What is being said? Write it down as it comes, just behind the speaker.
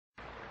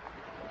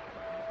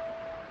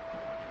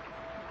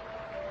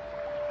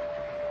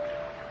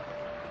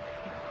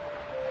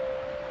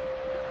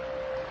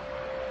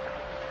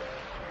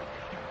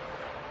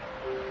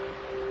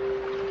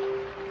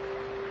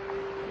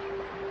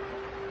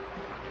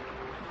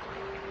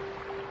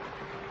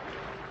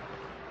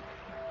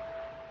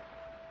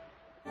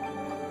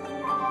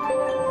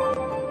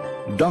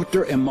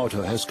Dr.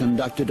 Emoto has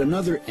conducted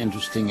another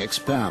interesting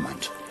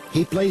experiment.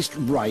 He placed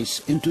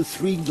rice into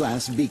 3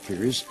 glass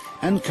beakers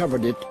and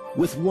covered it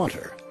with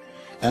water.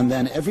 And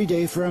then every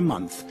day for a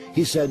month,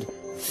 he said,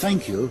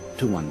 "Thank you"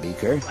 to one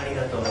beaker,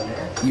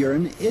 "You're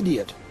an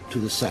idiot" to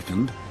the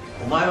second,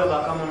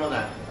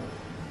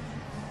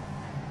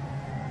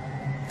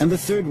 and the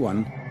third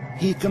one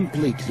he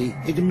completely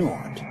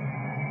ignored.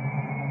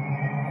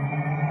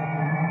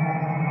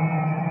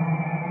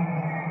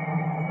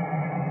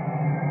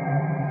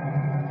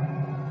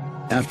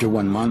 After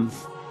 1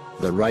 month,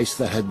 the rice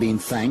that had been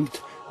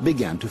thanked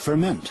began to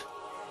ferment,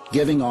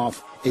 giving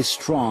off a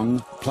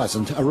strong,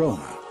 pleasant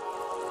aroma.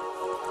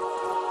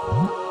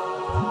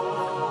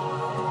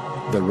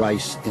 The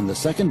rice in the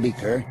second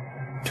beaker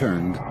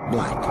turned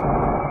black,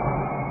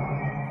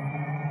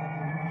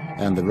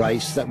 and the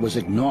rice that was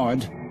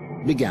ignored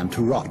began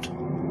to rot.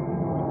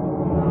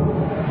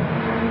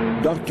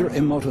 Dr.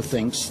 Emoto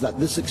thinks that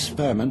this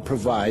experiment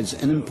provides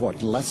an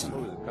important lesson,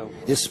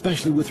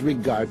 especially with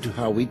regard to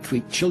how we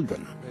treat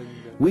children.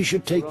 We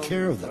should take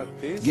care of them,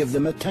 give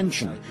them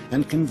attention,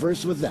 and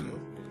converse with them.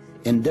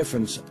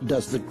 Indifference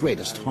does the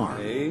greatest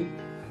harm.